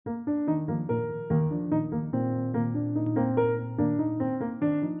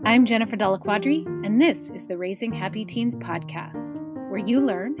I'm Jennifer Della Quadri, and this is the Raising Happy Teens podcast, where you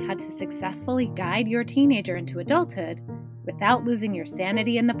learn how to successfully guide your teenager into adulthood without losing your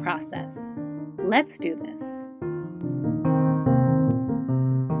sanity in the process. Let's do this.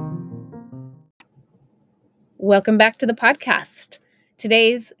 Welcome back to the podcast.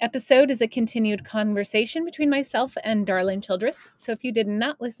 Today's episode is a continued conversation between myself and Darlynn Childress. So if you did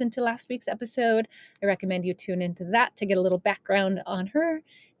not listen to last week's episode, I recommend you tune into that to get a little background on her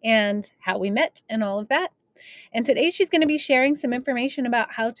and how we met and all of that. And today she's going to be sharing some information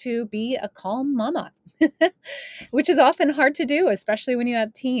about how to be a calm mama, which is often hard to do, especially when you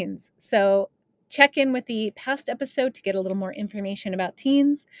have teens. So check in with the past episode to get a little more information about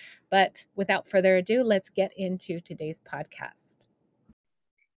teens. But without further ado, let's get into today's podcast.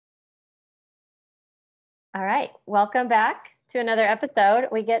 All right. Welcome back to another episode.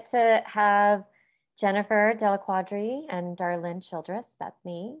 We get to have Jennifer Della Quadri and Darlynn Childress, that's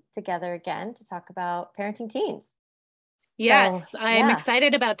me, together again to talk about parenting teens. Yes, I'm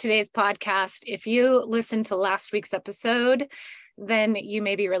excited about today's podcast. If you listened to last week's episode, then you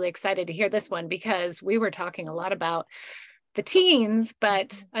may be really excited to hear this one because we were talking a lot about the teens,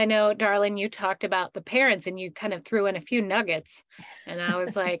 but I know, Darlynn, you talked about the parents and you kind of threw in a few nuggets. And I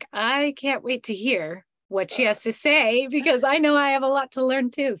was like, I can't wait to hear what she has to say because I know I have a lot to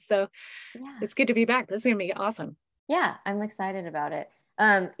learn too. So it's good to be back. This is going to be awesome. Yeah, I'm excited about it.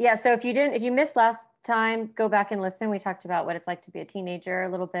 So if you missed last time, go back and listen. We talked about what it's like to be a teenager a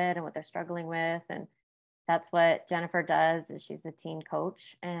little bit and what they're struggling with. And that's what Jennifer does, is she's a teen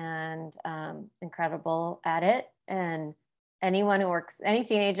coach and incredible at it. And any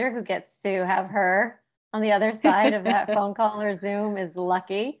teenager who gets to have her on the other side of that phone call or Zoom is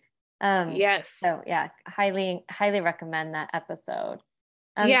lucky. Yes. So yeah, highly recommend that episode.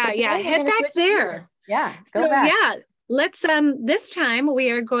 Head back there. Gears. Yeah, go back. Yeah, let's this time we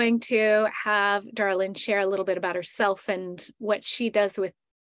are going to have Darlynn share a little bit about herself and what she does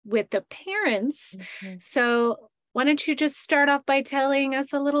with the parents. Mm-hmm. So why don't you just start off by telling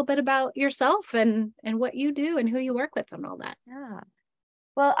us a little bit about yourself and what you do and who you work with and all that. Yeah.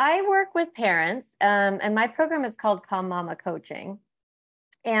 Well, I work with parents, and my program is called Calm Mama Coaching.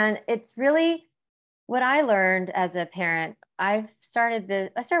 And it's really what I learned as a parent. I started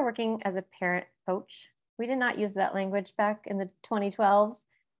working as a parent coach. We did not use that language back in the 2012s.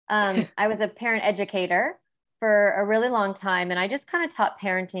 I was a parent educator for a really long time, and I just kind of taught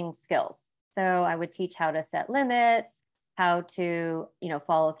parenting skills. So I would teach how to set limits, how to,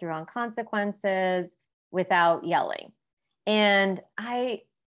 follow through on consequences without yelling. And I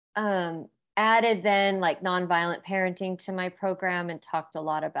added then like nonviolent parenting to my program and talked a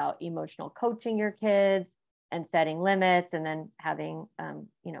lot about emotional coaching your kids and setting limits and then having,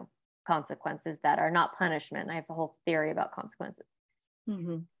 consequences that are not punishment. I have a whole theory about consequences.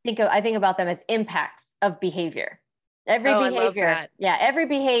 Mm-hmm. I think about them as impacts of behavior. Every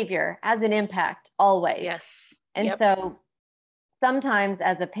behavior has an impact always. Yes. And so sometimes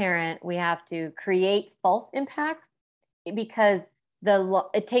as a parent, we have to create false impact because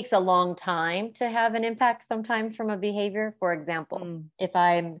it takes a long time to have an impact sometimes from a behavior. For example, if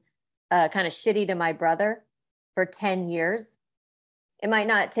I'm kind of shitty to my brother for 10 years, it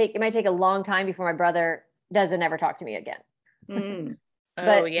might take a long time before my brother doesn't ever talk to me again.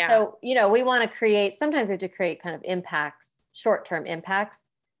 So, we want to sometimes we have to create kind of impacts, short-term impacts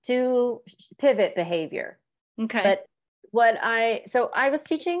to pivot behavior. Okay. But I was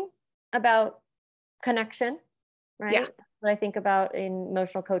teaching about connection, right? Yeah. What I think about in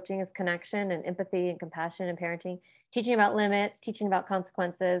emotional coaching is connection and empathy and compassion and parenting, teaching about limits, teaching about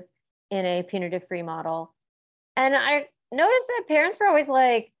consequences in a punitive-free model. And I noticed that parents were always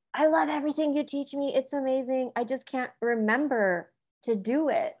like, I love everything you teach me. It's amazing. I just can't remember to do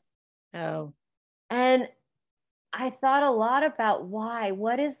it. Oh. And I thought a lot about why.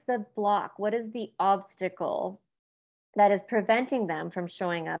 What is the block? What is the obstacle that is preventing them from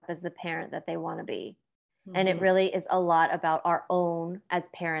showing up as the parent that they want to be? Mm-hmm. And it really is a lot about our own, as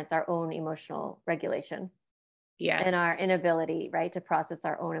parents, our own emotional regulation. Yes. And our inability, right, to process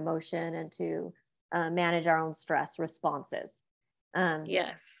our own emotion and to manage our own stress responses.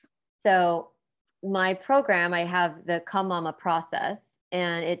 Yes. So my program, I have the Calm Mama process,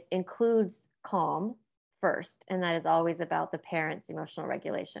 and it includes calm first. And that is always about the parent's emotional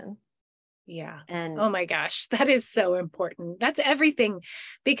regulation. Yeah. And oh my gosh, that is so important. That's everything.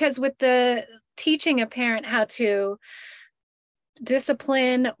 Because with the teaching a parent how to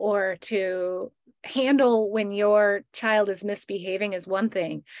discipline or to handle when your child is misbehaving is one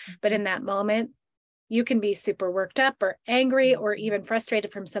thing. But in that moment, you can be super worked up or angry or even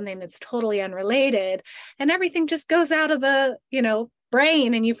frustrated from something that's totally unrelated. And everything just goes out of the,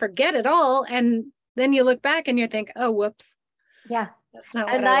 brain and you forget it all. And then you look back and you think, oh, whoops. Yeah. That's not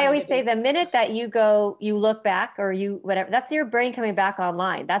what And I I wanted always to say do. the minute that you look back or you, whatever, that's your brain coming back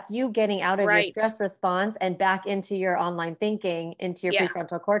online. That's you getting out of your Right. stress response and back into your online thinking, into your Yeah.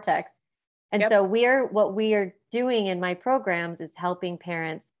 prefrontal cortex. And Yep. so what we are doing in my programs is helping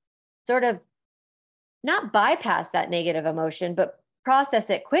parents sort of not bypass that negative emotion, but process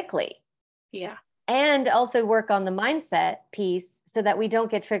it quickly Yeah. and also work on the mindset piece so that we don't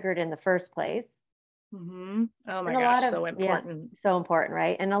get triggered in the first place. Mm-hmm. Oh my And a gosh, lot of, so yeah, important. so important,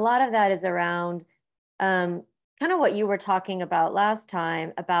 right? And a lot of that is around kind of what you were talking about last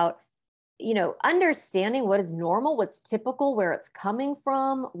time about, understanding what is normal, what's typical, where it's coming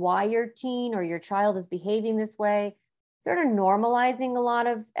from, why your teen or your child is behaving this way, sort of normalizing a lot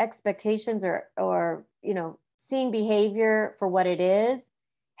of expectations or, seeing behavior for what it is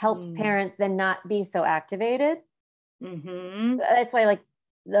helps Mm. parents then not be so activated. Mm-hmm. That's why like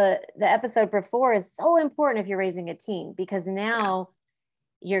the episode before is so important if you're raising a teen, because Yeah. now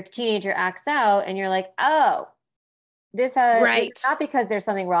your teenager acts out and you're like, oh, this is Right. not because there's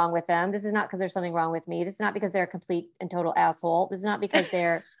something wrong with them. This is not because there's something wrong with me. This is not because they're a complete and total asshole. This is not because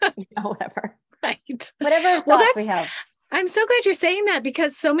they're, whatever. Right. Whatever Well, thoughts we have. I'm so glad you're saying that,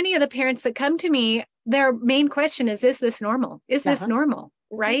 because so many of the parents that come to me, their main question is this normal? Is this Uh-huh. normal?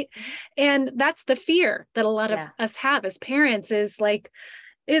 Mhm, Right. mhm. And that's the fear that a lot of Yeah. us have as parents, is like,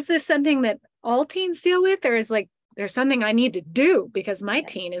 is this something that all teens deal with? Or is like, there's something I need to do because my Yeah.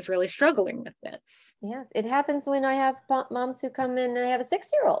 teen is really struggling with this? Yeah. It happens when I have moms who come in and I have a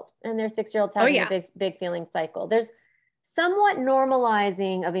 6-year-old and their 6-year-old's Oh, having a yeah. big feeling cycle. There's somewhat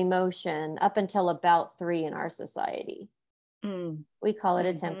normalizing of emotion up until about 3 in our society. Mm. We call it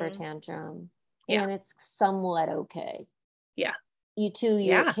a temper Mm-hmm. tantrum, Yeah. and it's somewhat okay. Yeah. You're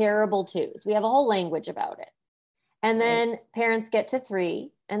Yeah. terrible twos. We have a whole language about it. And Right. then parents get to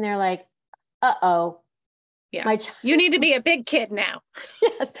 3 and they're like, uh-oh, Yeah. my You need to be a big kid now.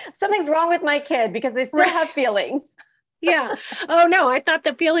 yes, something's wrong with my kid because they still Right. have feelings. Yeah. Oh, no, I thought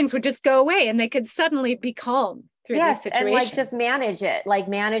the feelings would just go away and they could suddenly be calm through these Yes, and like situations. just manage it, like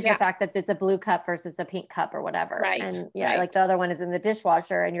manage the Yeah. fact that it's a blue cup versus a pink cup or whatever. Right. And yeah, like Right. the other one is in the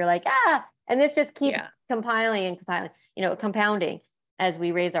dishwasher and you're like, and this just keeps Yeah. compiling and compiling, compounding as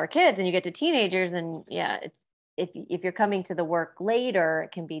we raise our kids and you get to teenagers and yeah, it's if you're coming to the work later,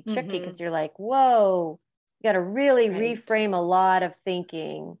 it can be tricky Mm-hmm. because you're like, whoa, you got to really Right. reframe a lot of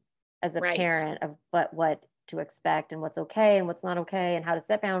thinking as a Right. parent of what to expect and what's okay and what's not okay and how to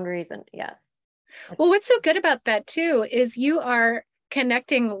set boundaries and yeah. Well, what's so good about that too is you are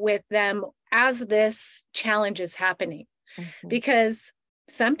connecting with them as this challenge is happening, Mhm. because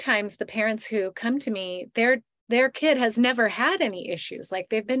sometimes the parents who come to me, their kid has never had any issues. Like,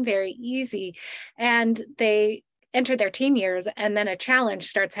 they've been very easy, and they enter their teen years and then a challenge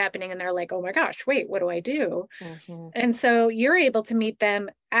starts happening and they're like, oh my gosh, wait, what do I do? Mhm. And so you're able to meet them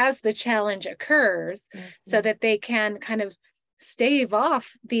as the challenge occurs so Mhm. that they can kind of stave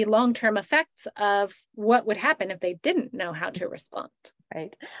off the long-term effects of what would happen if they didn't know how to respond.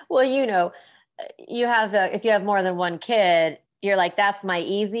 Right. Well, you have if you have more than one kid, you're like, that's my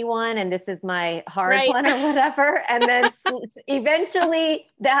easy one, and this is my hard Right. one, or whatever. And then eventually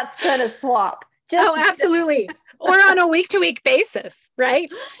that's gonna swap. Oh, absolutely. Or on a week-to-week basis,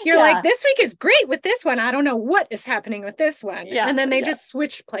 right? You're like, Yeah, this week is great with this one. I don't know what is happening with this one. yeah, And then they yeah. just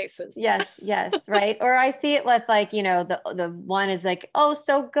switch places. Yes, yes, right. Or I see it with like, the one is like, oh,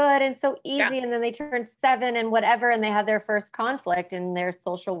 so good and so Yeah. easy, and then they turn 7 and whatever, and they have their first conflict in their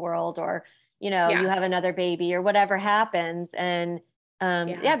social world, or you Yeah. have another baby or whatever happens, and Yeah.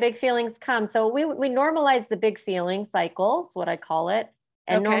 yeah, big feelings come. So we normalize the big feeling cycle, is what I call it,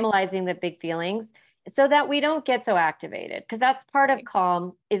 and Okay. normalizing the big feelings so that we don't get so activated, because that's part of Right.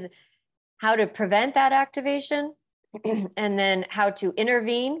 calm is how to prevent that activation and then how to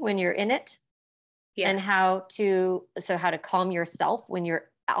intervene when you're in it and Yes. how to calm yourself when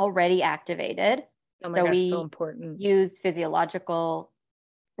you're already activated. Oh my So gosh, so we important. use physiological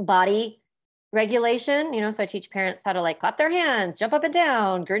body regulation, so I teach parents how to like clap their hands, jump up and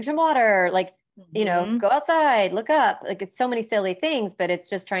down, drink some water, like, Mm-hmm. go outside, look up. Like, it's so many silly things, but it's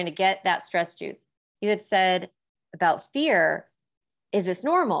just trying to get that stress juice. You had said about fear, is this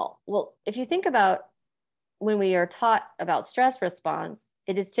normal? Well, if you think about when we are taught about stress response,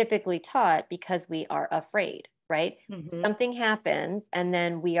 it is typically taught because we are afraid, right? Mm-hmm. Something happens and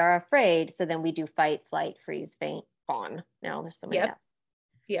then we are afraid. So then we do fight, flight, freeze, faint, fawn. Now there's so many Yep. F's.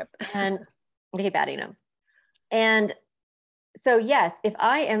 Yep. And I keep adding them. And so, yes, if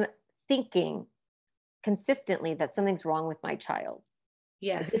I am thinking consistently that something's wrong with my child,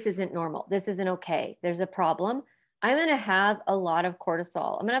 this Yes. isn't normal, this isn't okay, there's a problem, I'm going to have a lot of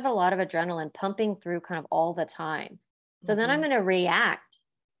cortisol. I'm going to have a lot of adrenaline pumping through kind of all the time. So then I'm Mhm. going to react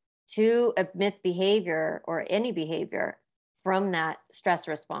to a misbehavior or any behavior from that stress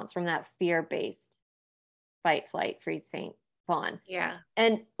response, from that fear-based fight, flight, freeze, faint, fawn. Yeah.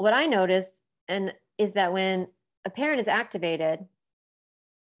 And what I notice and is that when a parent is activated,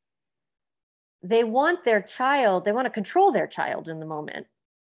 they want to control their child in the moment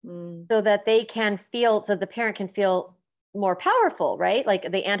Mm. so that so the parent can feel more powerful, right?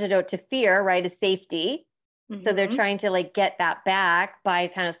 Like the antidote to fear, right, is safety. So they're Mhm. trying to like get that back by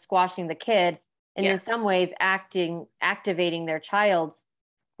kind of squashing the kid and in some Yes. ways activating their child's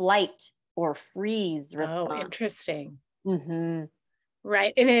flight or freeze Oh, response. interesting. Mm-hmm.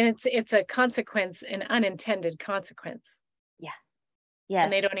 Right. And it's a consequence, an unintended consequence, Yeah.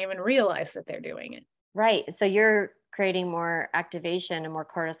 and Yes. they don't even realize that they're doing it. Right. So you're creating more activation and more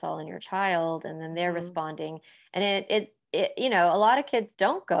cortisol in your child, and then they're Mhm. responding. And a lot of kids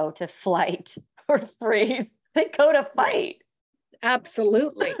don't go to flight or freeze, they go to Right. fight.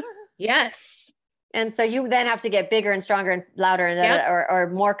 Absolutely. Yes. And so you then have to get bigger and stronger and louder and Yep. or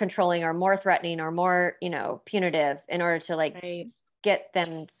more controlling or more threatening or more, punitive in order to like Right. get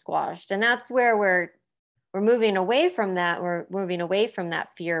them squashed. And that's where we're moving away from that. We're moving away from that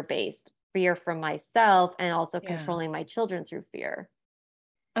fear-based fear from myself and also Yeah. controlling my children through fear.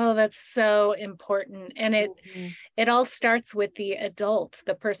 Oh, that's so important. And Mhm. it all starts with the adult,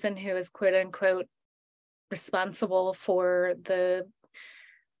 the person who is quote unquote responsible for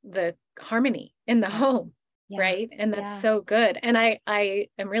the harmony in the Yeah. home, Yeah. right? And that's Yeah. so good. And I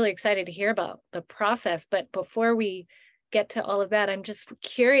am really excited to hear about the process, but before we get to all of that, I'm just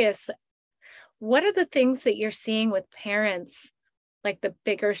curious, what are the things that you're seeing with parents, like the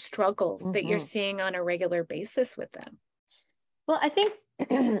bigger struggles that you're Hmm. seeing on a regular basis with them? Well, I think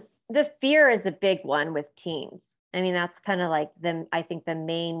the fear is a big one with teens. I mean, that's kind of like I think the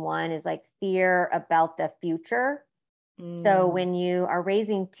main one is like fear about the future. So Mm, when you are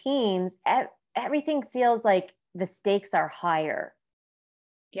raising teens, everything feels like the stakes are higher.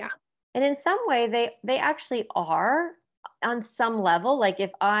 yeah. And in some way, they actually are on some level. Like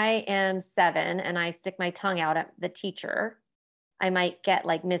if I am 7 and I stick my tongue out at the teacher, I might get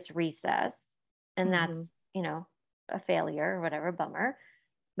like Miss Recess, and Hmm. that's, a failure or whatever, bummer.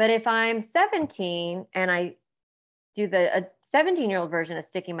 But if I'm 17 and I do a 17-year-old version of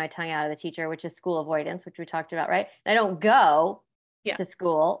sticking my tongue out of the teacher, which is school avoidance, which we talked about, right? And I don't go Yeah. to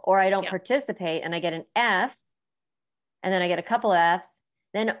school or I don't Yeah. participate and I get an F and then I get a couple F's,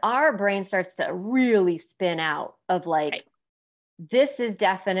 then our brain starts to really spin out of like, Right. this is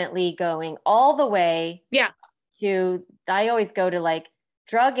definitely going all the way Yeah. to, I always go to like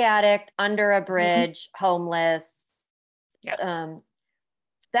drug addict, under a Hmm. bridge, homeless. Yeah. Um,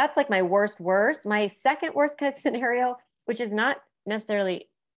 that's like my worst. My second worst case scenario, which is not necessarily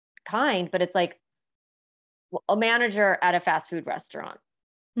kind, but it's like a manager at a fast food restaurant.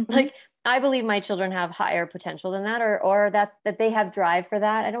 Hmm. Like I believe my children have higher potential than that, or that they have drive for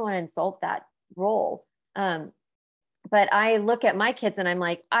that. I don't want to insult that role. But I look at my kids and I'm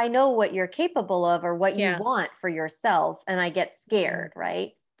like, I know what you're capable of or what you Yeah. want for yourself, and I get Mm. scared,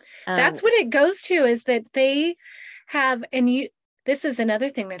 right? That's what it goes to, is that they have, and you, this is another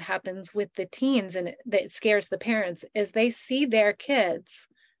thing that happens with the teens and that scares the parents, is they see their kids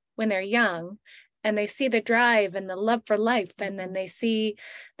when they're young and they see the drive and the love for life, and then Mhm. they see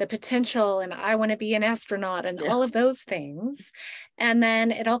the potential and I want to be an astronaut and Yeah. all of those things, and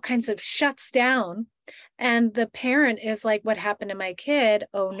then it all kinds of shuts down, and the parent is like, what happened to my kid?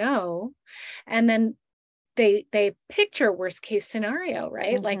 Oh no. And then they picture worst case scenario,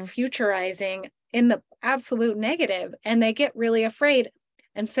 right? Like Mm-hmm. futurizing in the absolute negative, and they get really afraid.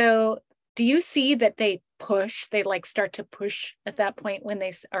 And so do you see that they like start to push at that point when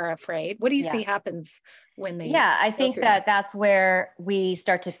they are afraid? What do you Yeah. see happens when they Yeah, I go think through that? that's where we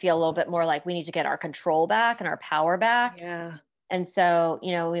start to feel a little bit more like we need to get our control back and our power back. Yeah. And so,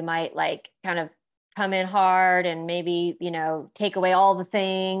 we might like kind of come in hard and maybe, take away all the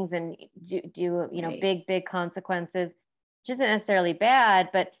things and do Right. big consequences, which isn't necessarily bad,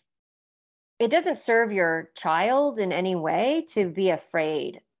 but it doesn't serve your child in any way to be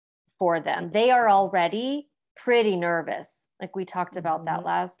afraid for them. They are Mhm. already pretty nervous. Like we talked about that Mhm.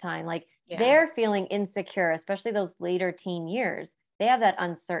 last time. Like Yeah. they're feeling insecure, especially those later teen years. They have that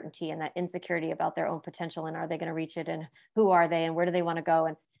uncertainty and that insecurity about their own potential, and are they going to reach it, and who are they and where do they want to go?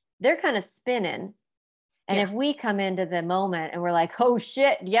 And they're kind of spinning. And Yeah. if we come into the moment and we're like, oh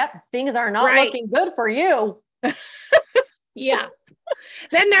shit, yep, things are not Right. looking good for you. Yeah.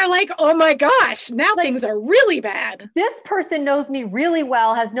 Then they're like, oh my gosh, now Like things are really bad. this person knows me really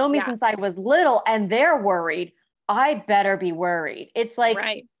well, has known me Yeah. since I was little, and they're worried. I better be worried. It's like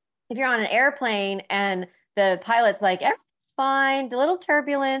Right. if you're on an airplane and the pilot's like, everything's fine, a little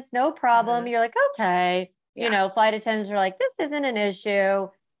turbulence, no problem. Uh-huh. You're like, okay. Yeah. Flight attendants are like, this isn't an issue.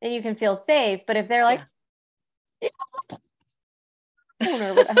 Then you can feel safe. But if they're like, Yeah.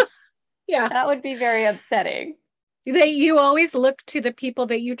 or whatever, Yeah. that would be very upsetting. You always look to the people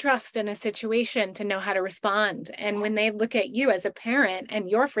that you trust in a situation to know how to respond. And when they look at you as a parent and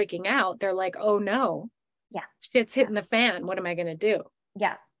you're freaking out, they're like, oh no, Yeah. shit's Yeah. hitting the fan. What am I going to do?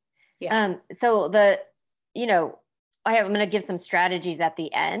 Yeah. Yeah. So I'm going to give some strategies at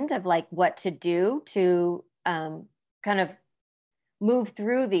the end of like what to do to kind of move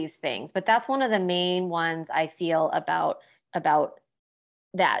through these things. But that's one of the main ones I feel about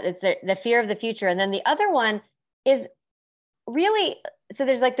that. It's the fear of the future. And then the other one is really, so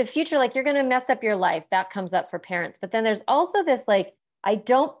there's like the future, like you're going to mess up your life. That comes up for parents. But then there's also this like, I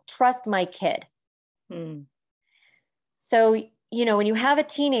don't trust my kid. Hmm. So, when you have a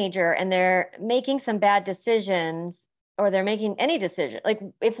teenager and they're making some bad decisions or they're making any decision, like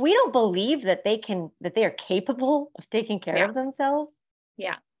if we don't believe that they are capable of taking care Yeah. of themselves,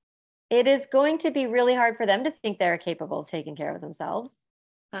 Yeah. it is going to be really hard for them to think they're capable of taking care of themselves.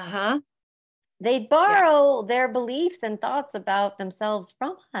 Uh-huh. They Yeah. borrow their beliefs and thoughts about themselves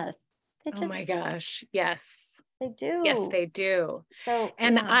from us. Oh my gosh. Yes. They Yes, do. they do. So,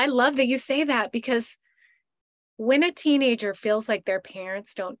 And yeah. I love that you say that, because when a teenager feels like their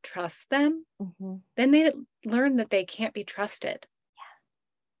parents don't trust them, Mm-hmm. then they learn that they can't be trusted.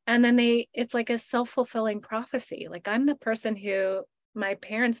 And then it's like a self-fulfilling prophecy. Like, I'm the person who my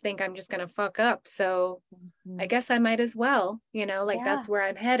parents think I'm just going to fuck up. So Mm-hmm. I guess I might as well, Yeah. that's where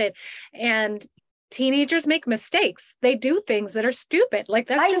I'm headed. And teenagers make mistakes. They do things that are stupid. Like,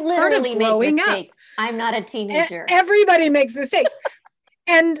 that's I just part of literally make growing up. mistakes. I'm not a teenager. Everybody makes mistakes.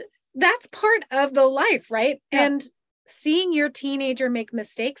 And that's part of the life, right? Yeah. And seeing your teenager make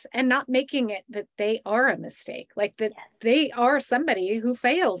mistakes and not making it that they are a mistake, like that Yes. they are somebody who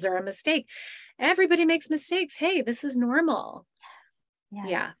fails or a mistake. Everybody makes mistakes. Hey, this is normal. Yes.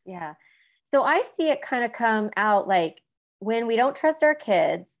 Yeah. Yeah. So I see it kind of come out like when we don't trust our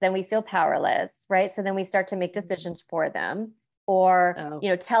kids, then we feel powerless, right? So then we start to make decisions for them or,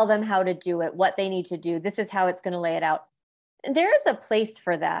 Oh. Tell them how to do it, what they need to do. This is how it's going to lay it out. There is a place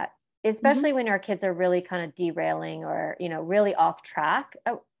for that, especially when our kids are really kind of derailing or, really off track.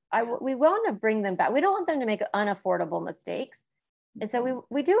 We want to bring them back. We don't want them to make unaffordable mistakes. And so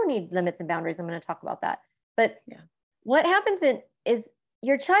we do need limits and boundaries. I'm going to talk about that. But what happens is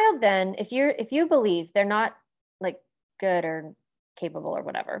your child then, if you believe they're not like good or capable or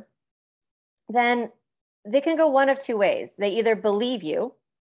whatever, then they can go one of two ways. They either believe you,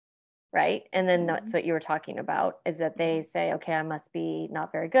 right? And then that's what you were talking about, is that they say, okay, I must be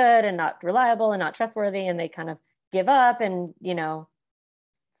not very good and not reliable and not trustworthy. And they kind of give up and,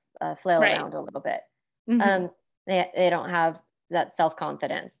 flail around a little bit. They don't have that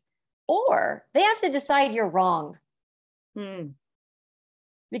self-confidence. Or they have to decide you're wrong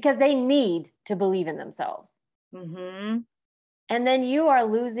because they need to believe in themselves. And then you are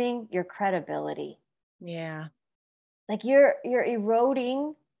losing your credibility. Yeah. Like you're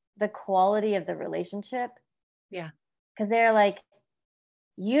eroding the quality of the relationship. Yeah. Because they're like,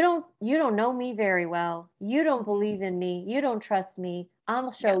 you don't know me very well. You don't believe in me. You don't trust me.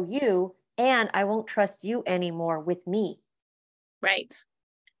 I'll show you, and I won't trust you anymore with me. Right.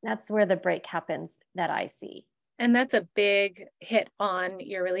 That's where the break happens that I see. And that's a big hit on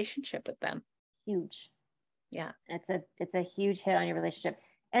your relationship with them. Huge. Yeah. It's a huge hit on your relationship.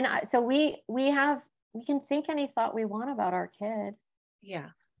 And so we can think any thought we want about our kid. Yeah.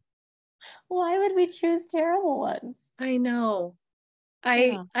 Why would we choose terrible ones? I know.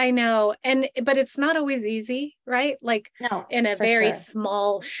 I know. But it's not always easy, right? Like in a very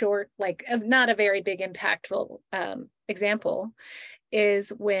small, short, like not a very big impactful example is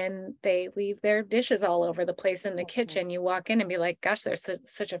when they leave their dishes all over the place in the kitchen. You walk in and be like, gosh, they're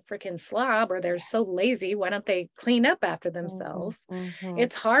such a freaking slob, or they're so lazy. Why don't they clean up after themselves?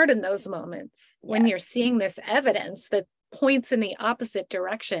 It's hard in those moments when you're seeing this evidence that points in the opposite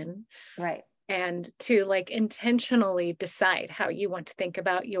direction. Right. And to like intentionally decide how you want to think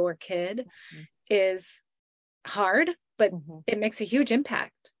about your kid is hard, but it makes a huge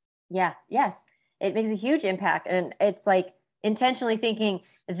impact. Yeah. Yes. It makes a huge impact. And it's like intentionally thinking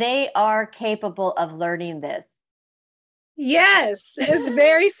they are capable of learning this. Yes. It's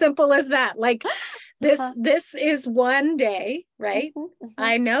very simple as that. Like This is one day, right? Mhm, mhm.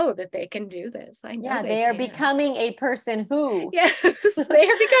 I know that they can do this. I know Yeah, they they are can. becoming a person who. Yes, they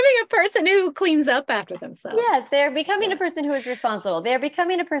are becoming a person who cleans up after themselves. Yes, they're becoming a Yeah. person who is responsible. They're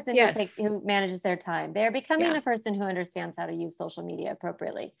becoming a person Yes. who manages their time. They're becoming Yeah. a person who understands how to use social media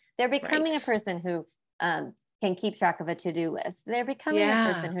appropriately. They're becoming a Right. person who can keep track of a to-do list. They're becoming a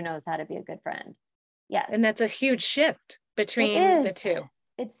person Yeah. who knows how to be a good friend. Yes, And that's a huge shift it between the is. two.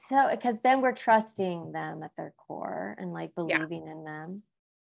 It's so because then we're trusting them at their core and like Yeah. believing in them.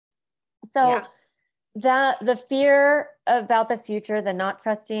 Yeah. So the fear about the future, the not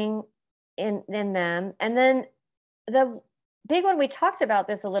trusting in them, and then the big one, we talked about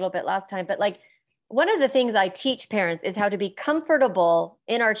this a little bit last time, but like one of the things I teach parents is how to be comfortable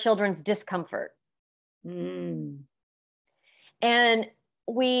in our children's discomfort. Mm. And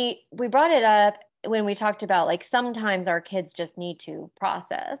we brought it up when we talked about like sometimes our kids just need to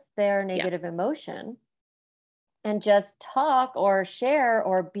process their Yeah. negative emotion and just talk or share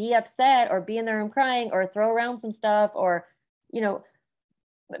or be upset or be in their room crying or throw around some stuff or you know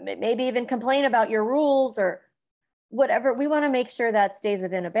maybe even complain about your rules or whatever. We want to make sure that stays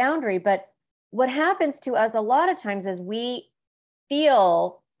within a boundary. But what happens to us a lot of times is we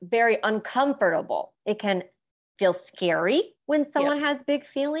feel very uncomfortable. It can feel scary when Yep. someone has big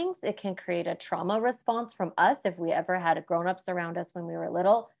feelings. It can create a trauma response from us if we ever had grown-ups around us when we were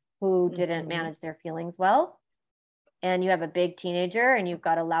little who didn't Mm-hmm. manage their feelings well. And you have a big teenager and you've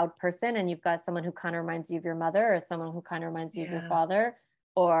got a loud person and you've got someone who kind of reminds you of your mother or someone who kind of reminds you of your Yeah. father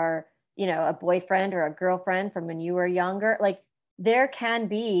or a boyfriend or a girlfriend from when you were younger. Like there can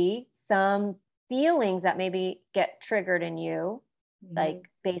be some feelings that maybe get triggered in you, Mm-hmm. like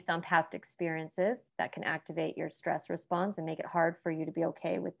based on past experiences that can activate your stress response and make it hard for you to be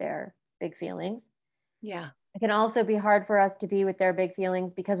okay with their big feelings. Yeah. It can also be hard for us to be with their big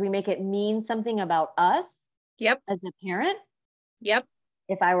feelings because we make it mean something about us Yep. as a parent. Yep.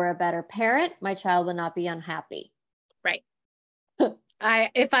 If I were a better parent, my child would not be unhappy. Right.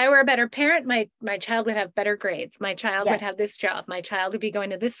 If I were a better parent, my child would have better grades. My child would Yes. have this job. My child would be going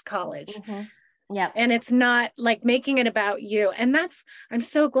to this college. Mm-hmm. Yep. And it's not like making it about you. And I'm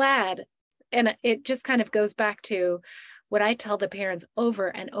so glad. And it just kind of goes back to what I tell the parents over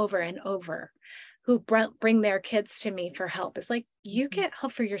and over and over who bring their kids to me for help. It's like, you Mm-hmm. get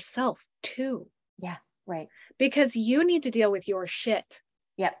help for yourself too, Yeah. Right. because you need to deal with your shit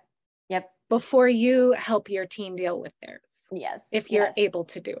Yep. Yep. before you help your teen deal with theirs, Yes. if you're Yes. able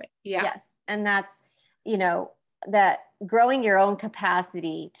to do it. Yeah. Yes. And that's, you know, that growing your own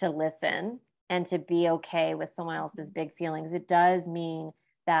capacity to listen and to be okay with someone else's big feelings, it does mean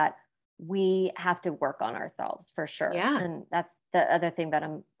that we have to work on ourselves for sure. Yeah. And that's the other thing that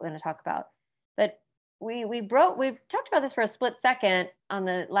I'm going to talk about. But we've talked about this for a split second on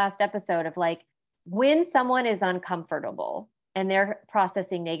the last episode of like when someone is uncomfortable and they're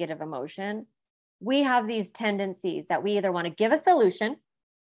processing negative emotion, we have these tendencies that we either want to give a solution,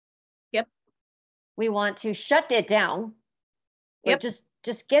 Yep. we want to shut it down, or Yep.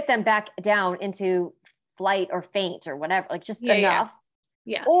 just get them back down into flight or faint or whatever, like just Yeah. Yeah. enough.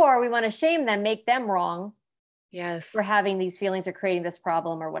 Yeah. Or we want to shame them, make them wrong for Yes. having these feelings or creating this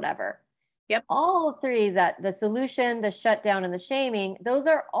problem or whatever. Yep. All three, that the solution, the shutdown, and the shaming, those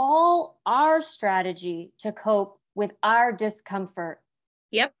are all our strategy to cope with our discomfort.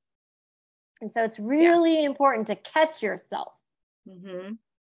 Yep. And so it's Yeah. really important to catch yourself. Mm-hmm.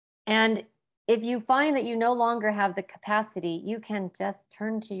 And if you find that you no longer have the capacity, you can just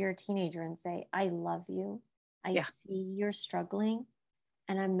turn to your teenager and say, I love you. I Yeah. see you're struggling,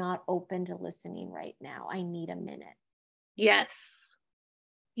 and I'm not open to listening right now. I need a minute. Yes.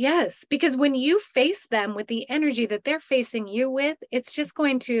 Yes. Because when you face them with the energy that they're facing you with, it's just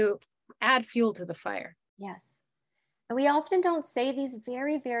going to add fuel to the fire. Yes. And we often don't say these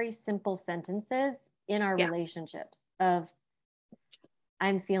very, very simple sentences in our Yeah. relationships of,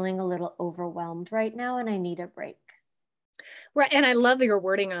 I'm feeling a little overwhelmed right now and I need a break. Right. And I love your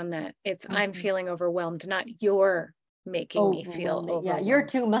wording on that. It's I'm Mm-hmm. feeling overwhelmed, not you're making me feel Overwhelming. Yeah, you're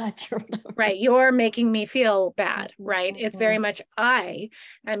overwhelmed. too much. Right. You're making me feel bad. Mm-hmm, Right. It's mm-hmm. very much I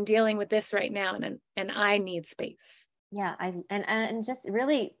am dealing with this right now and I need space. Yeah, and just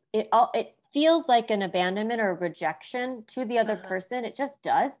really it feels like an abandonment or rejection to the other Uh-huh. person. It just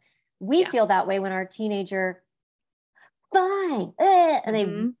does. We Yeah. feel that way when our teenager fine, and they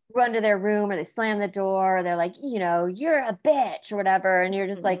Mm-hmm. run to their room or they slam the door or they're like, you're a bitch or whatever, and you're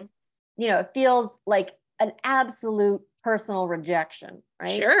just like, Mm-hmm. it feels like an absolute personal rejection,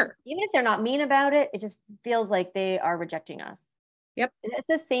 right? Sure. Even if they're not mean about it, it just feels like they are rejecting us. Yep. It's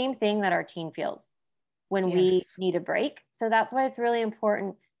the same thing that our teen feels when we Yes. need a break. So that's why it's really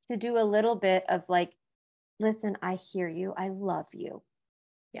important to do a little bit of like, listen, I hear you. I love you.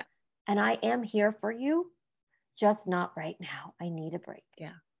 Yeah. And I am here for you, just not right now. I need a break.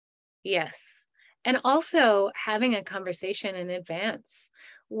 Yeah. Yes. And also having a conversation in advance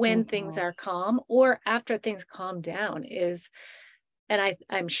when things are calm or after things calm down is, and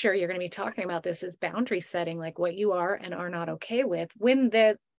I'm sure you're going to be talking about this, is boundary setting, like what you are and are not okay with when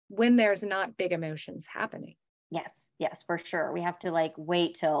there's not big emotions happening. Yes, for sure. We have to like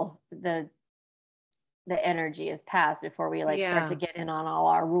wait till the energy is passed before we like start to get in on all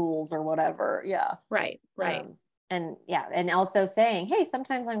our rules or whatever. Yeah. Right. And yeah, and also saying, hey,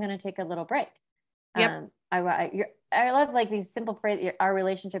 sometimes I'm going to take a little break. Yep. I love like these simple phrases. Our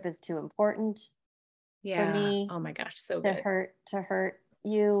relationship is too important for me. Oh my gosh, so to good. hurt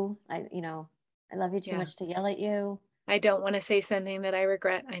you. I love you too much to yell at you. I don't want to say something that I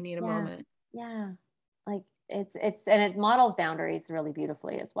regret. I need a Yeah. moment. Yeah. Like and it models boundaries really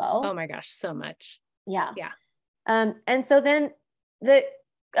beautifully as well. Oh my gosh, so much. Yeah. Yeah. And so then the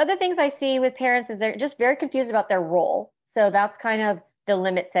other things I see with parents is they're just very confused about their role. So that's kind of the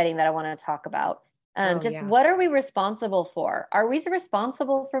limit setting that I want to talk about. What are we responsible for? Are we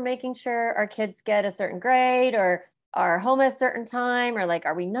responsible for making sure our kids get a certain grade or are home at a certain time? Or like,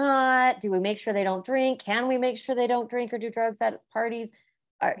 are we not? Do we make sure they don't drink? Can we make sure they don't drink or do drugs at parties?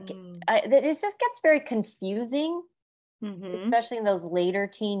 It just gets very confusing, especially in those later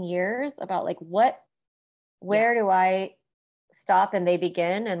teen years about like where do I stop and they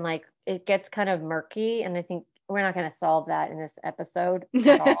begin? And like, it gets kind of murky. And I think we're not going to solve that in this episode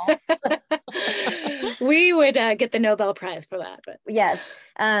at all. We would get the Nobel Prize for that. But yes.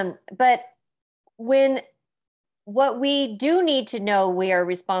 But what we do need to know we are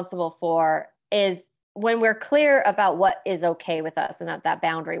responsible for is when we're clear about what is okay with us, and that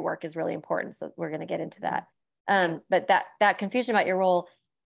boundary work is really important. So we're going to get into that. But that confusion about your role,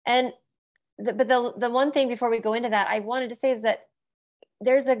 and the one thing before we go into that, I wanted to say is that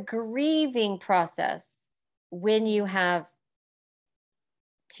there's a grieving process when you have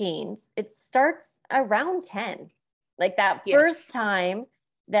teens. It starts around 10, like that first time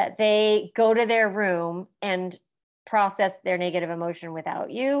that they go to their room and process their negative emotion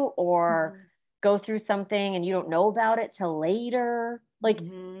without you, or go through something and you don't know about it till later. Like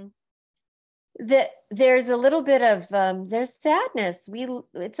there's a little bit of there's sadness.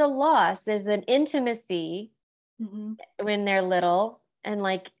 It's a loss. There's an intimacy when they're little. And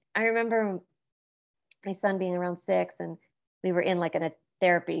like I remember my son being around 6 and we were in like a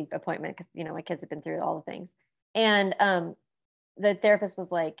therapy appointment because my kids have been through all the things. And the therapist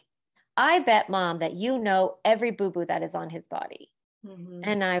was like, I bet, Mom, that you know every boo-boo that is on his body.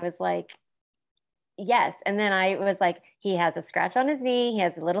 And I was like, yes. And then I was like, he has a scratch on his knee. He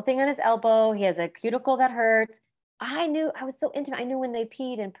has a little thing on his elbow. He has a cuticle that hurts. I was so intimate. I knew when they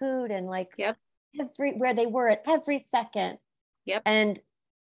peed and pooed and like where they were at every second. And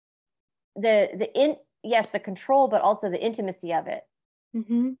the control, but also the intimacy of it.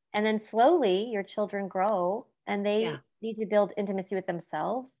 And then slowly your children grow and they need to build intimacy with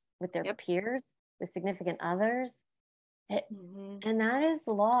themselves, with their peers, with significant others. And that is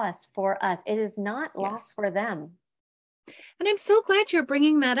loss for us. It is not loss for them. And I'm so glad you're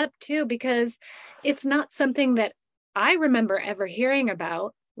bringing that up too, because it's not something that I remember ever hearing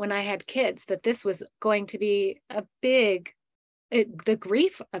about when I had kids, that this was going to be a the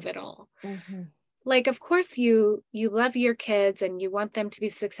grief of it all. Like, of course you love your kids and you want them to be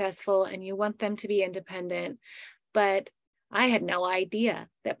successful and you want them to be independent. But I had no idea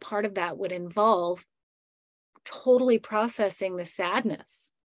that part of that would involve totally processing the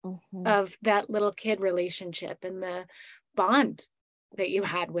sadness of that little kid relationship and the bond that you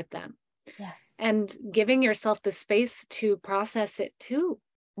had with them. And giving yourself the space to process it too.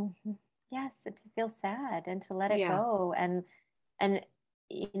 Yes, and to feel sad and to let it go. And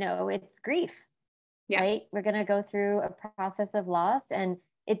it's grief. Right? We're going to go through a process of loss, and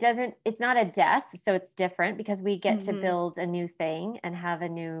it's not a death. So it's different because we get to build a new thing and have a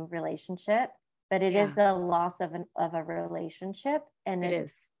new relationship, but it is the loss of a relationship, and it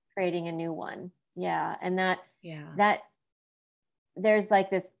is creating a new one. Yeah. And that there's like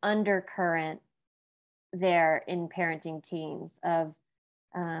this undercurrent there in parenting teens of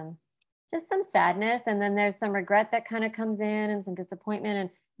just some sadness. And then there's some regret that kind of comes in and some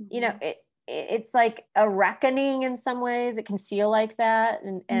disappointment. And, it's like a reckoning in some ways. It can feel like that.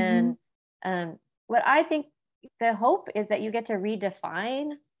 And what I think the hope is that you get to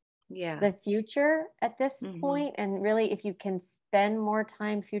redefine the future at this point. And really, if you can spend more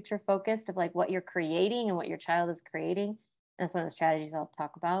time future focused of like what you're creating and what your child is creating, that's one of the strategies I'll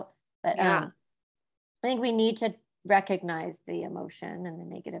talk about. But I think we need to recognize the emotion and the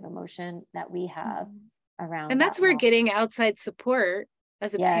negative emotion that we have around And that that's where loss. getting outside support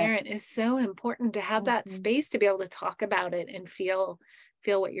as a Yes. parent is so important, to have that space to be able to talk about it and feel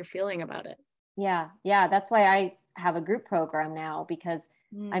what you're feeling about it. Yeah. Yeah. That's why I have a group program now, because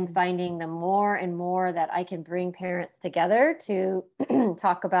I'm finding the more and more that I can bring parents together to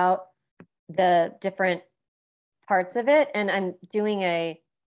talk about the different parts of it. And I'm doing a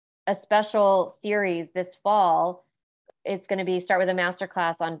special series this fall. It's going to be start with a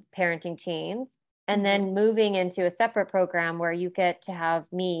masterclass on parenting teens, and then moving into a separate program where you get to have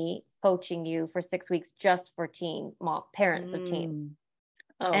me coaching you for 6 weeks just for parents of teens.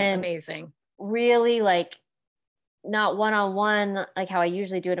 Oh, and amazing. Really, like, not one-on-one like how I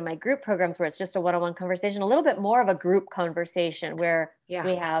usually do it in my group programs, where it's just a one-on-one conversation, a little bit more of a group conversation where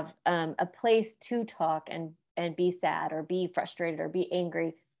we have a place to talk and be sad or be frustrated or be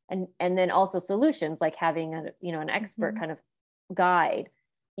angry, and then also solutions, like having an expert kind of guide,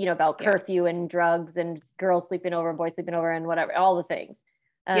 about curfew and drugs and girls sleeping over, boys sleeping over, and whatever, all the things.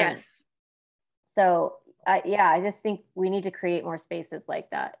 Yes. So I just think we need to create more spaces like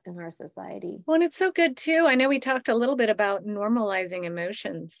that in our society. Well, and it's so good too. I know we talked a little bit about normalizing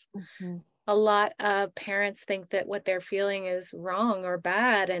emotions. A lot of parents think that what they're feeling is wrong or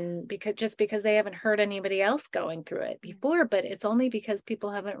bad, and because they haven't heard anybody else going through it before, but it's only because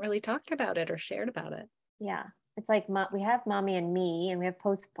people haven't really talked about it or shared about it. Yeah. It's like we have Mommy and Me, and we have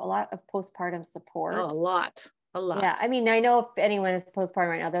a lot of postpartum support. Oh, a lot. Yeah. I mean, I know if anyone is postpartum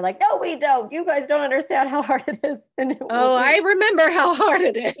right now, they're like, no, we don't. You guys don't understand how hard it is. I remember how hard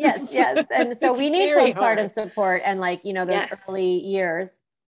it is. Yes. Yes. And so we need postpartum support, and those early years,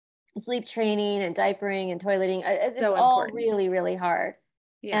 sleep training and diapering and toileting. It's so all really, really hard.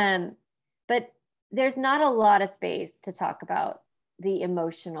 Yeah. But there's not a lot of space to talk about the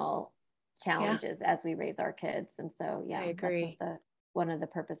emotional challenges as we raise our kids. And so, I agree. That's what one of the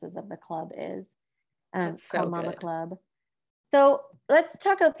purposes of the club is. Calm Mama Club. So let's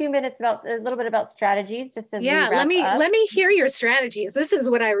talk a little bit about strategies, just as we wrap let me hear your strategies. This is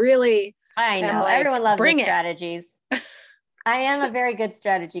what I know. Everyone loves the strategies. I am a very good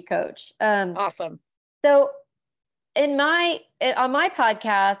strategy coach. Awesome. So on my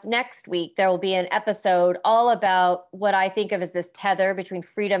podcast next week, there will be an episode all about what I think of as this tether between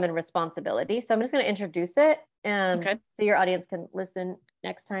freedom and responsibility. So I'm just going to introduce it. So your audience can listen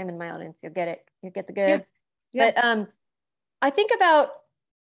next time, and my audience, you'll get it. You'll get the goods. Yeah. But I think about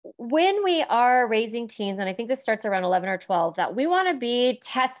when we are raising teens, and I think this starts around 11 or 12, that we want to be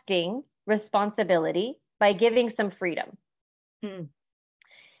testing responsibility by giving some freedom.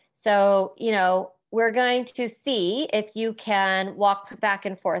 So, we're going to see if you can walk back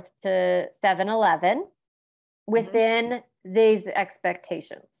and forth to 7-Eleven within these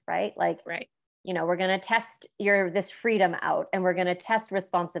expectations, right? Like, we're going to test this freedom out, and we're going to test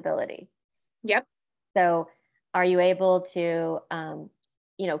responsibility. Yep. So are you able to,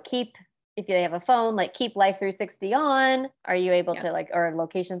 keep, if they have a phone, like keep Life 360 on? Are you able to or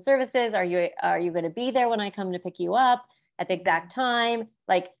location services? Are you going to be there when I come to pick you up at the exact time?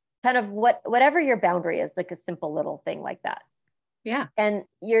 Like, kind of whatever your boundary is, like a simple little thing like that. Yeah. And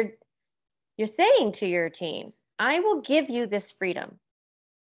you're saying to your teen, I will give you this freedom.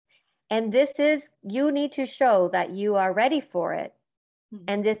 And you need to show that you are ready for it.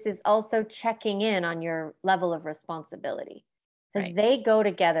 And this is also checking in on your level of responsibility, because they go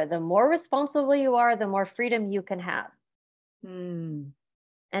together. The more responsible you are, the more freedom you can have. And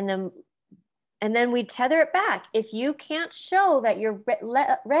then we tether it back. If you can't show that you're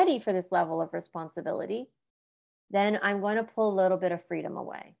ready for this level of responsibility, then I'm going to pull a little bit of freedom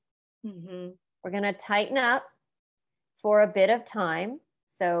away. We're going to tighten up for a bit of time.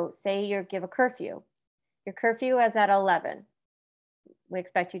 So say you give a curfew. Your curfew is at 11. We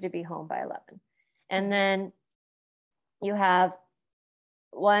expect you to be home by 11. And then you have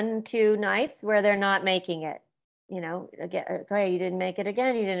 1-2 nights where they're not making it. Again, okay, you didn't make it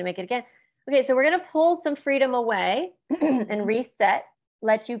again. You didn't make it again. Okay, so we're going to pull some freedom away and reset,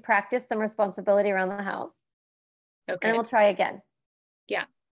 let you practice some responsibility around the house. Okay. And we'll try again. Yeah.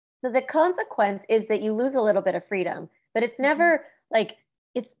 So the consequence is that you lose a little bit of freedom, but it's never like,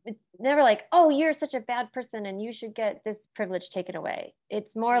 it's never like, oh, you're such a bad person and you should get this privilege taken away.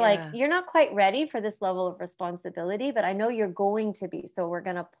 It's more like, you're not quite ready for this level of responsibility, but I know you're going to be. So we're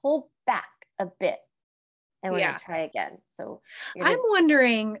going to pull back a bit. And we're going to try again. So I'm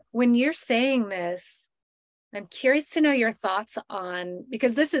wondering, when you're saying this, I'm curious to know your thoughts on,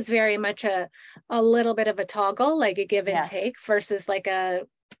 because this is very much a little bit of a toggle, like a give and take versus like a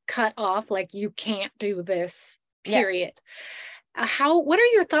cut off, like you can't do this, period. What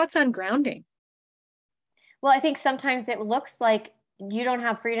are your thoughts on grounding? Well, I think sometimes it looks like you don't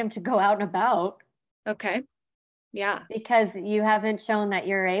have freedom to go out and about Okay. Yeah. because you haven't shown that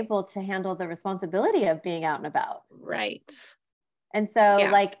you're able to handle the responsibility of being out and about. Right. And so,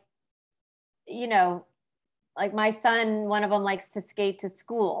 Yeah. like, you know, like my son, one of them likes to skate to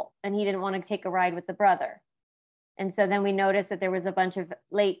school and he didn't want to take a ride with the brother. And so then we noticed that there was a bunch of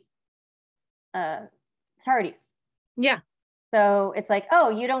late uh, tardies. Yeah. So it's like, oh,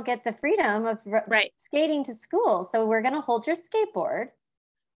 you don't get the freedom of Right. skating to school. So we're going to hold your skateboard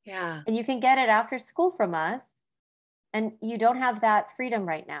Yeah. and you can get it after school from us. And you don't have that freedom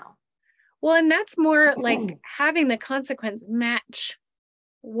right now. Well, and that's more like having the consequence match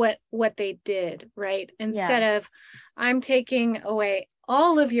what they did, right? Yeah. Instead of I'm taking away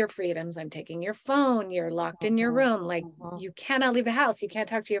all of your freedoms, I'm taking your phone, you're locked in your Mhm, room, like mhm. you cannot leave the house, you can't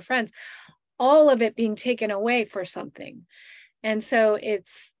talk to your friends, all of it being taken away for something. And so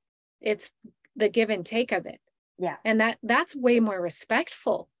it's the give and take of it. Yeah. And that's way more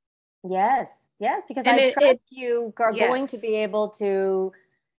respectful. Yes. Yes. Because And I it trust you are going to yes. be able to,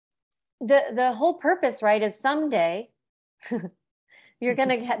 the whole purpose, right, is someday you're going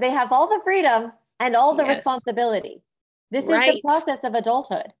to, they have all the freedom and all the Yes. responsibility. This is the Right. process of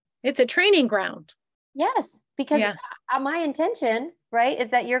adulthood. It's a training ground. Yes. Because Yeah. my intention, right, is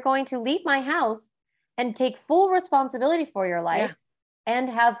that you're going to leave my house and take full responsibility for your life Yeah. and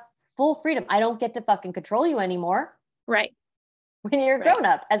have full freedom. I don't get to fucking control you anymore Right. when you're a Right. grown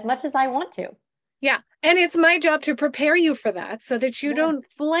up as much as I want to. Yeah. And it's my job to prepare you for that so that you Yeah. don't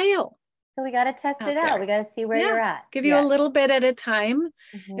flail So we got to test it out out. We there. got to see where Yeah. you're at. Give you a Yes. little bit at a time.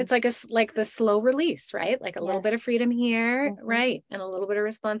 Mhm. It's like like the slow release, right? Like a little Yes. bit of freedom here, Mhm. right? And a little bit of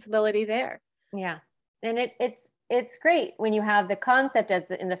responsibility there. Yeah. And it's great when you have the concept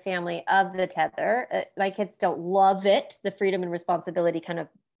in the family of the tether. My kids don't love it, the freedom and responsibility kind of,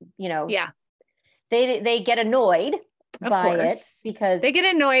 you know, Yeah, they get annoyed of by it course. because They get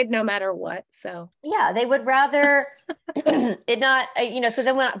annoyed no matter what. So, yeah, they would rather it not, so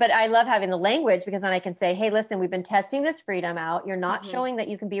then but I love having the language because then I can say, hey, listen, we've been testing this freedom out. You're not mhm. showing that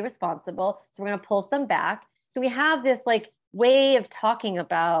you can be responsible. So we're going to pull some back. So we have this like way of talking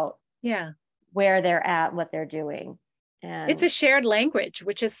about Yeah. where they're at, what they're doing. It's And a shared language,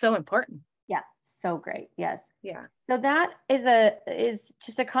 which is so important. yeah, so great. Yes. Yeah. So that is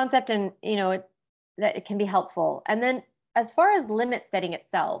just a concept and, that it can be helpful. And then as far as limit setting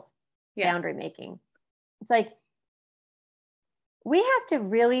itself, Yeah. boundary making, it's like we have to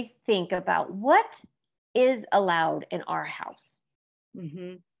really think about what is allowed in our house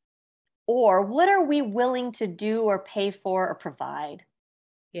Hmm. or what are we willing to do or pay for or provide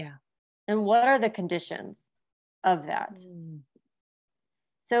Yeah. and what are the conditions of that. Mm.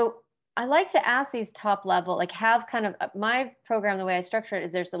 So I like to ask these top level, like have kind of my program, the way I structure it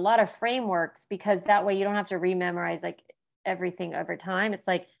is there's a lot of frameworks because that way you don't have to rememorize like everything over time. It's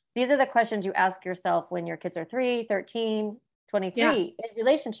like, these are the questions you ask yourself when your kids are 3, 13, Yeah. 23 in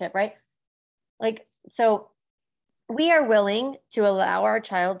relationship, right? Like, so we are willing to allow our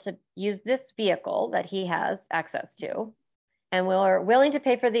child to use this vehicle that he has access to, and we're willing to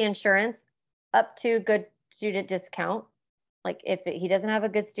pay for the insurance up to good student discount. Like if he doesn't have a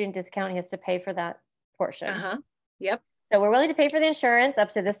good student discount, he has to pay for that portion. Uh-huh. Yep. So we're willing to pay for the insurance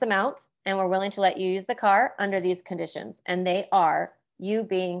up to this amount, and we're willing to let you use the car under these conditions. And they are you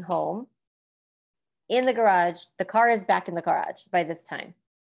being home in the garage. The car is back in the garage by this time.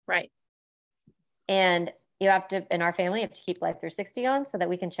 Right. And you have to, in our family, you have to keep Life 360 on so that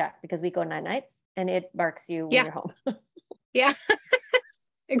we can check because we go 9 nights and it marks you when Yeah. you're home. Yeah.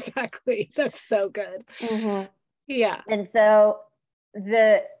 Exactly. That's so good. Mhm. Yeah. And so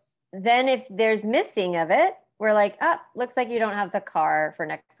then if there's missing of it, we're like, oh, looks like you don't have the car for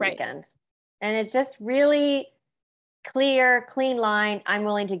next Right. weekend. And it's just really clear, clean line. I'm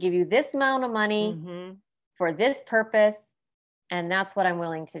willing to give you this amount of money Hmm. for this purpose. And that's what I'm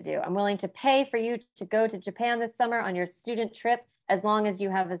willing to do. I'm willing to pay for you to go to Japan this summer on your student trip as long as you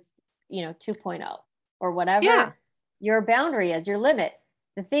have a 2.0 or Yeah. whatever your boundary is, your limit.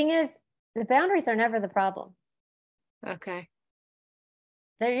 The thing is, the boundaries are never the problem. Okay.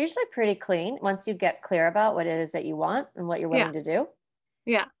 They're usually pretty clean once you get clear about what it is that you want and what you're Yeah. willing to do.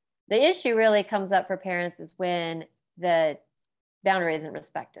 Yeah. The issue really comes up for parents is when the boundary isn't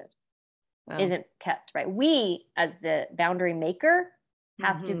respected, isn't kept, right? We, as the boundary maker,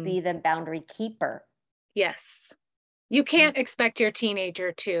 have to Hmm. be the boundary keeper. Yes. You can't expect your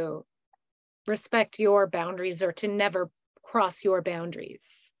teenager to respect your boundaries or to never cross your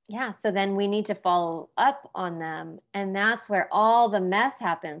boundaries. Yeah, so then we need to follow up on them. And that's where all the mess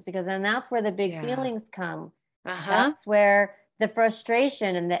happens because then that's where the big Yeah. feelings come. Uh-huh. That's where the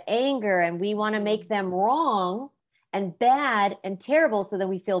frustration and the anger, and we want to make them wrong and bad and terrible so that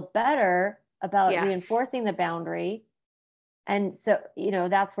we feel better about reinforcing the boundary. And so,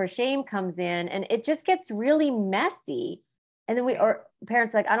 that's where shame comes in, and it just gets really messy. And then or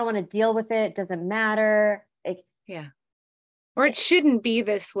parents are like, I don't want to deal with it. It doesn't matter. Or it shouldn't be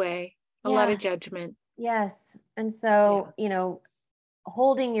this way. A lot of judgment. Yes. And so,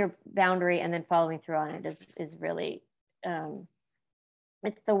 holding your boundary and then following through on it is really,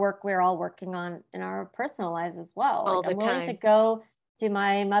 it's the work we're all working on in our personal lives as well. All the I'm willing to go to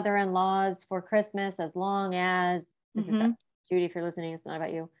my mother-in-law's for Christmas as long as, Judy, if you're listening, it's not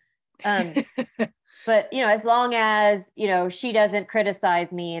about you. But, as long as, she doesn't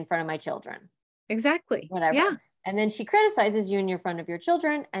criticize me in front of my children. Exactly. Whatever. Yeah. And then she criticizes you in front of your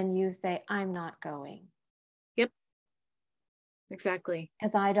children and you say, I'm not going. Yep. Exactly.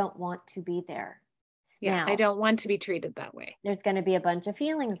 Because I don't want to be there. Yeah. Now, I don't want to be treated that way. There's going to be a bunch of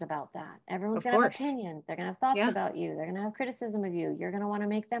feelings about that. Everyone's going to have opinions. They're going to have thoughts about you. They're going to have criticism of you. You're going to want to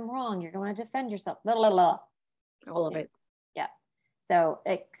make them wrong. You're going to want to defend yourself. Blah, blah, blah. All of it. Yeah. So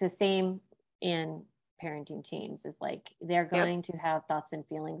it's the same in parenting teens. Is like they're going to have thoughts and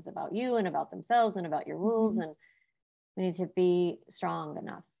feelings about you and about themselves and about your rules, and we need to be strong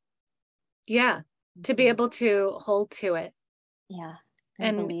enough. Yeah, to be able to hold to it. Yeah,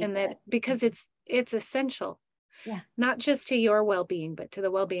 and that because it's essential. Yeah, not just to your well-being, but to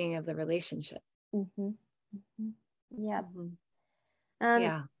the well-being of the relationship. Yeah.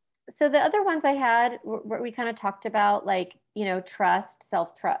 Yeah. So the other ones I had, we kind of talked about, like, trust,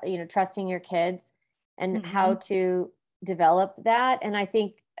 self-trust, trusting your kids and how to develop that. And I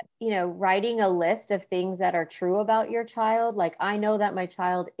think, writing a list of things that are true about your child. Like, I know that my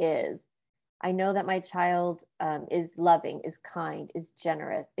child is loving, is kind, is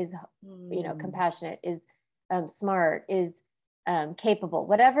generous, is, compassionate, is smart, is capable,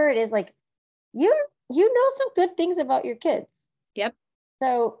 whatever it is. Like, you know some good things about your kids. Yep.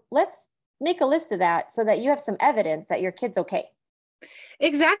 So let's make a list of that so that you have some evidence that your kid's okay.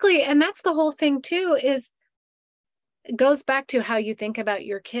 Exactly. And that's the whole thing too, it goes back to how you think about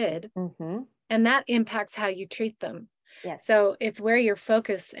your kid, and that impacts how you treat them. Yes. So it's where your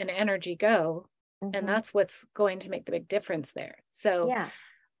focus and energy go, and that's what's going to make the big difference there. So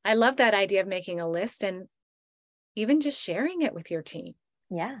I love that idea of making a list and even just sharing it with your team.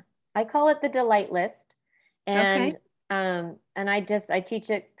 Yeah. I call it the delight list. And and I teach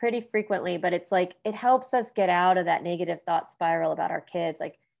it pretty frequently, but it's like, it helps us get out of that negative thought spiral about our kids.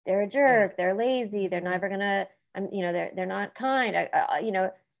 Like, they're a jerk, they're lazy, they're never gonna, they're not kind.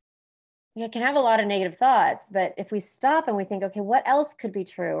 You can have a lot of negative thoughts, but if we stop and we think, okay, what else could be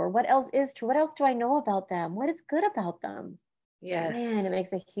true? Or what else is true? What else do I know about them? What is good about them? Yes. Man, it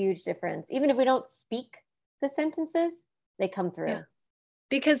makes a huge difference. Even if we don't speak the sentences, they come through. Yeah.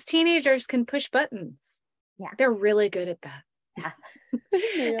 Because teenagers can push buttons. Yeah. They're really good at that. Yeah.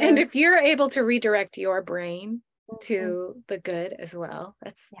 And if you're able to redirect your brain to the good as well,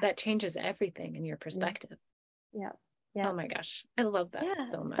 that changes everything in your perspective. Yeah. Oh my gosh. I love that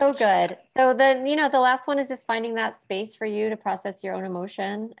so much. So good. So then, the last one is just finding that space for you to process your own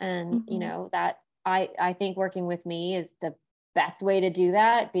emotion. And, that I think working with me is the best way to do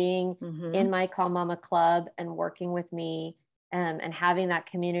that, being in my Calm Mama Club and working with me, and having that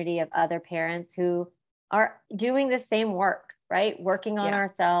community of other parents who are doing the same work, right? Working on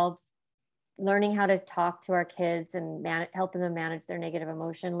ourselves, learning how to talk to our kids and helping them manage their negative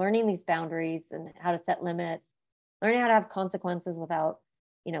emotion, learning these boundaries and how to set limits, learning how to have consequences without,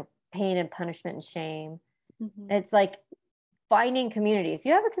 pain and punishment and shame. It's like finding community. If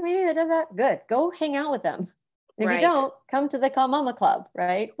you have a community that does that, good. Go hang out with them. If you don't, come to the Calm Mama Club,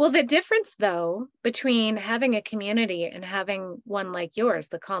 right? Well, the difference, though, between having a community and having one like yours,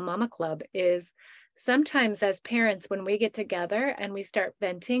 the Calm Mama Club, is sometimes as parents, when we get together and we start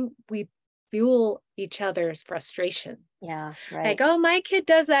venting, we fuel each other's frustration. Yeah, right. Like, oh, my kid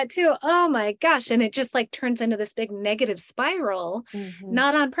does that too. Oh my gosh. And it just like turns into this big negative spiral,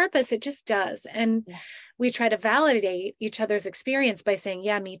 not on purpose. It just does. And we try to validate each other's experience by saying,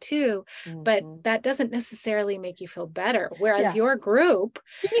 yeah, me too. But that doesn't necessarily make you feel better. Whereas your group,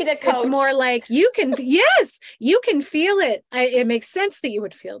 you need a coach. It's more like you can, you can feel it. It makes sense that you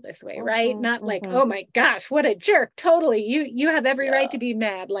would feel this way, right? Not like, oh my gosh, what a jerk. Totally. You have every right to be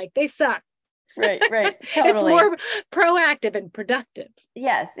mad. Like, they suck. Right. Totally. It's more proactive and productive.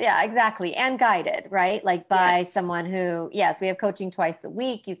 Yes. Yeah, exactly. And guided, right? Like by someone who, we have coaching twice a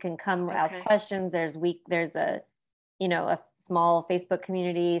week. You can come ask questions. There's a small Facebook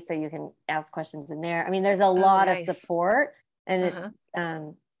community, so you can ask questions in there. I mean, there's a lot of support, and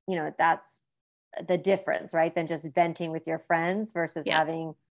it's, that's the difference, right? Than just venting with your friends versus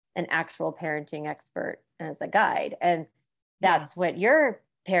having an actual parenting expert as a guide. And that's what your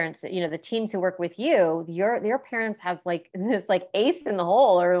parents, the teens who work with you, your parents have like this like ace in the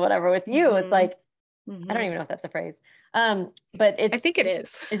hole or whatever with you. It's like, I don't even know if that's a phrase. But I think it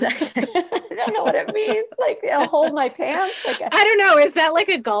is. I don't know what it means. Like, I'll hold my pants. Like, I don't know. Is that like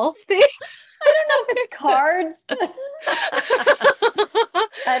a golf thing? I don't know if it's cards.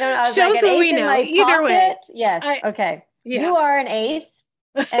 I don't know. I was Shows like, an what we ace in know. my Either pocket. way. Yes. Okay. You are an ace,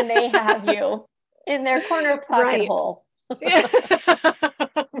 and they have you in their corner pocket hole.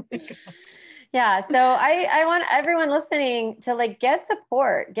 Yeah. So I want everyone listening to like get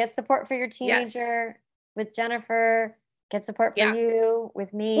support for your teenager with Jennifer, get support for you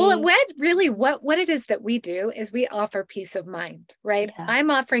with me. Well, what it is that we do is we offer peace of mind, right? Yeah.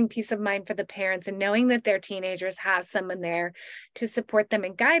 I'm offering peace of mind for the parents and knowing that their teenagers has someone there to support them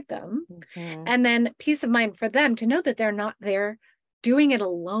and guide them. And then peace of mind for them to know that they're not there doing it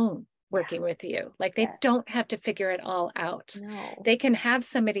alone, working with you. Like they don't have to figure it all out. No. They can have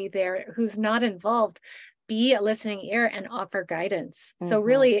somebody there who's not involved, be a listening ear and offer guidance. So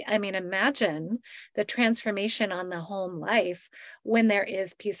really, I mean, imagine the transformation on the home life when there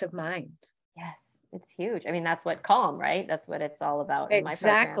is peace of mind. Yes, it's huge. I mean, that's what Calm, right? That's what it's all about.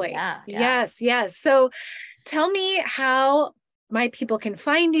 Exactly. In my program. Yes. So tell me how my people can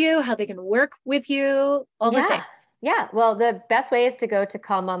find you, how they can work with you, all the things. Yeah. Well, the best way is to go to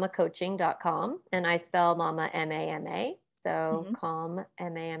calmmamacoaching.com, and I spell mama M-A-M-A. So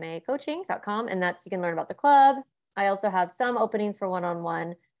calmmamacoaching.com. And that's, you can learn about the club. I also have some openings for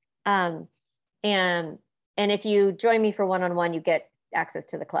one-on-one. And if you join me for one-on-one, you get access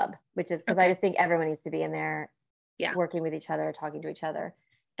to the club, which is because I just think everyone needs to be in there working with each other, talking to each other.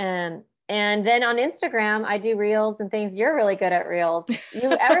 And then on Instagram, I do reels and things. You're really good at reels.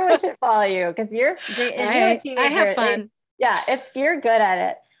 Everyone should follow you because you're a teenager. I have fun. You're good at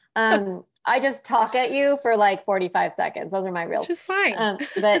it. I just talk at you for like 45 seconds. Those are my reels. Which is fine.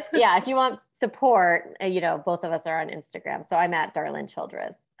 But yeah, if you want support, both of us are on Instagram. So I'm at Darlynn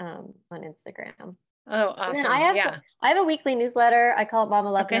Childress on Instagram. Oh, awesome. And then I have a weekly newsletter. I call it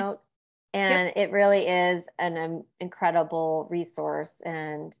Mama Love Notes. And it really is an incredible resource.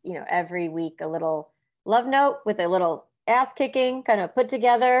 And, every week a little love note with a little ass kicking kind of put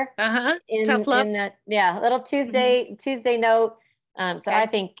together. Tough love. Little Tuesday note. So I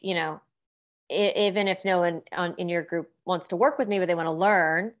think, even if no one in your group wants to work with me, but they want to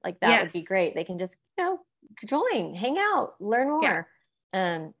learn, like that would be great. They can just, join, hang out, learn more.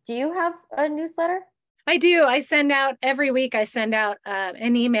 Do you have a newsletter? I do. I send out every week. I send out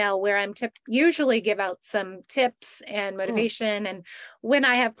an email where I'm usually give out some tips and motivation. And when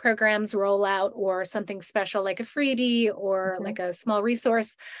I have programs roll out or something special like a freebie or like a small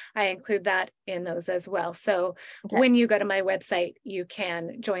resource, I include that in those as well. So when you go to my website, you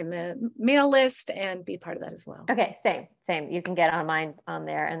can join the mail list and be part of that as well. Okay, same. You can get on mine on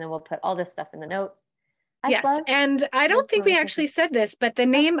there, and then we'll put all this stuff in the notes. Yes. And I don't think we actually said this, but the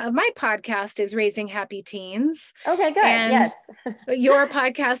name of my podcast is Raising Happy Teens. Okay, good. And your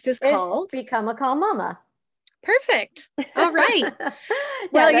podcast is called Become a Calm Mama. Perfect. All right.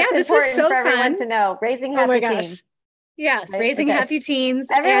 Well, this was so for fun. Everyone to know. Raising Happy Teens. Yes, right? Raising Happy Teens.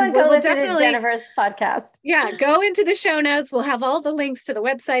 Everyone and go listen to Jennifer's podcast. Yeah, go into the show notes. We'll have all the links to the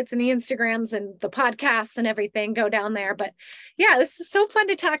websites and the Instagrams and the podcasts and everything. Go down there. But yeah, this is so fun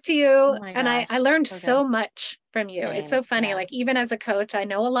to talk to you. And I learned so much from you. Same. It's so funny. Like even as a coach, I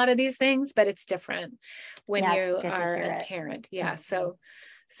know a lot of these things, but it's different when you are a parent. Yeah. So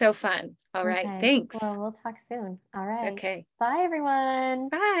fun. All right. Thanks. Well, we'll talk soon. All right. Okay. Bye, everyone.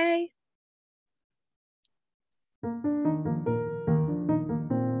 Bye.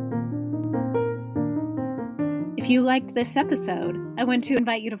 If you liked this episode, I want to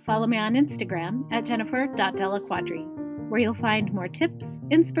invite you to follow me on Instagram at jennifer.delaquadri, where you'll find more tips,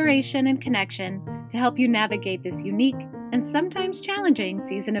 inspiration, and connection to help you navigate this unique and sometimes challenging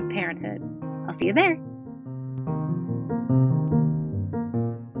season of parenthood. I'll see you there.